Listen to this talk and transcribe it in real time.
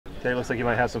It looks like you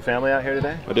might have some family out here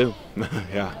today. I do.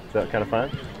 Yeah. Is that kind of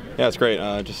fun? Yeah, it's great.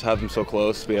 Just have them so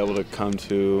close, to be able to come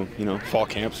to, fall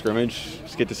camp scrimmage,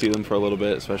 just get to see them for a little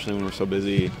bit, especially when we're so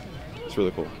busy. It's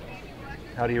really cool.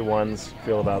 How do your ones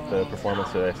feel about the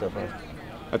performance today so far?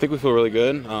 I think we feel really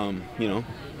good. A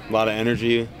lot of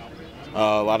energy,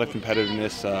 a lot of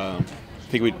competitiveness. I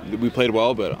think we played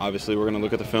well, but obviously we're going to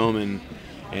look at the film and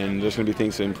there's going to be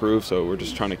things to improve. So we're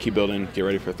just trying to keep building, get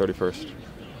ready for 31st.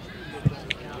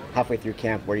 Halfway through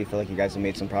camp, where do you feel like you guys have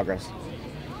made some progress?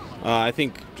 I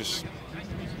think just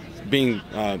being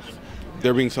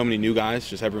there being so many new guys,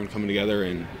 just everyone coming together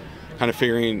and kind of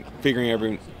figuring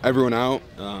everyone out.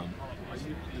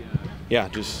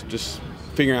 Just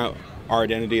figuring out our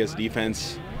identity as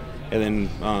defense, and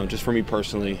then just for me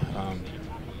personally,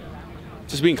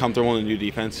 just being comfortable in the new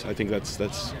defense. I think that's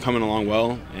coming along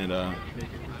well, and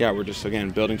we're just again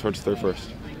building towards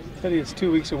 31st. Teddye, it's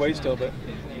 2 weeks away still, but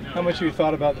how much have you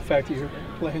thought about the fact that you're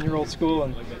playing your old school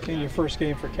and in your first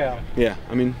game for Cal? Yeah,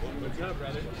 I mean,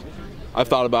 I've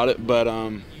thought about it, but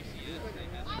I've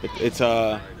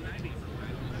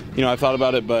thought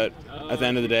about it, but at the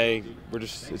end of the day,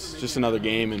 it's just another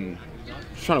game, and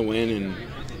just trying to win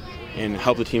and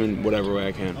help the team in whatever way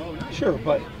I can. Sure,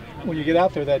 but when you get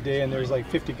out there that day and there's like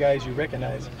 50 guys you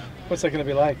recognize, what's that going to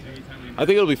be like? I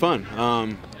think it'll be fun.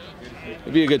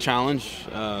 It'd be a good challenge.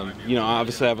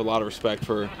 Obviously I have a lot of respect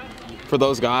for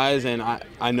those guys, and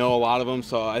I know a lot of them,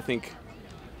 so I think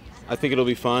it'll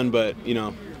be fun, but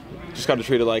just got to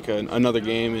treat it like another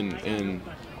game, and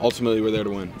ultimately we're there to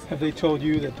win. Have they told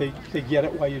you that they get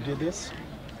it why you did this?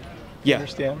 Yeah.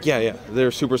 Understand? Yeah.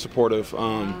 They're super supportive.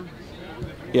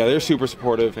 They're super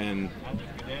supportive, and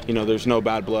there's no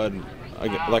bad blood.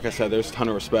 Like I said, there's a ton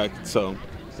of respect. So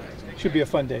should be a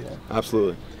fun day then.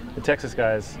 Absolutely. The Texas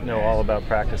guys know all about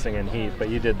practicing in heat, but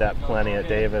you did that plenty at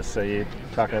Davis. So you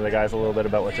talking to the guys a little bit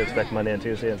about what to expect Monday and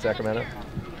Tuesday in Sacramento?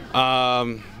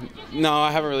 No,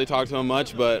 I haven't really talked to them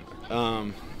much, but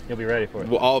you'll be ready for it.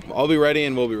 I'll be ready,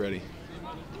 and we'll be ready.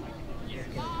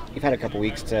 You've had a couple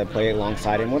weeks to play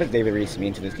alongside him. What does David Reese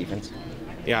mean to this defense?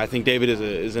 Yeah, I think David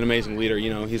is an amazing leader.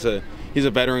 He's a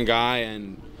veteran guy,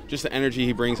 and just the energy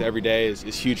he brings every day is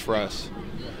huge for us.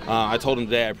 I told him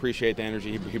today I appreciate the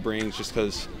energy he brings, just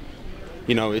because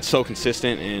it's so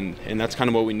consistent, and that's kind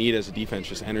of what we need as a defense,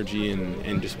 just energy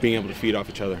and just being able to feed off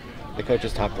each other. The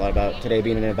coaches talked a lot about today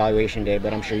being an evaluation day,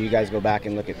 but I'm sure you guys go back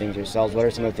and look at things yourselves. What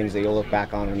are some of the things that you'll look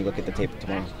back on when you look at the tape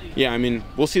tomorrow? Yeah, I mean,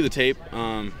 we'll see the tape.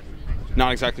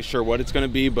 Not exactly sure what it's going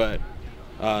to be, but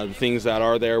the things that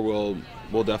are there, we'll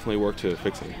definitely work to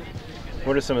fix them.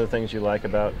 What are some of the things you like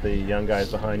about the young guys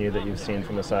behind you that you've seen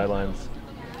from the sidelines?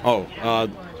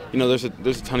 There's a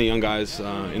ton of young guys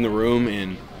in the room,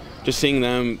 and just seeing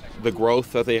them, the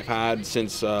growth that they've had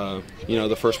since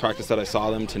the first practice that I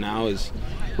saw them to now is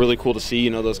really cool to see.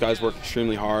 Those guys work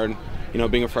extremely hard.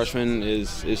 Being a freshman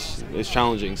is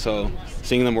challenging, so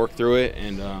seeing them work through it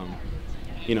and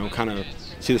kind of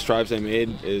see the strides they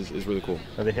made is really cool.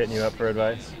 Are they hitting you up for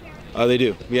advice? They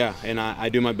do, yeah, and I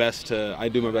do my best to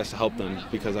help them,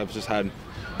 because I've just had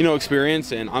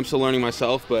experience, and I'm still learning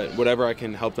myself, but whatever I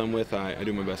can help them with, I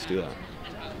do my best to do that.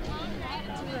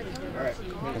 All right.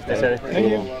 Thanks, Teddye. Thank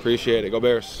you. Appreciate it. Go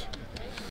Bears.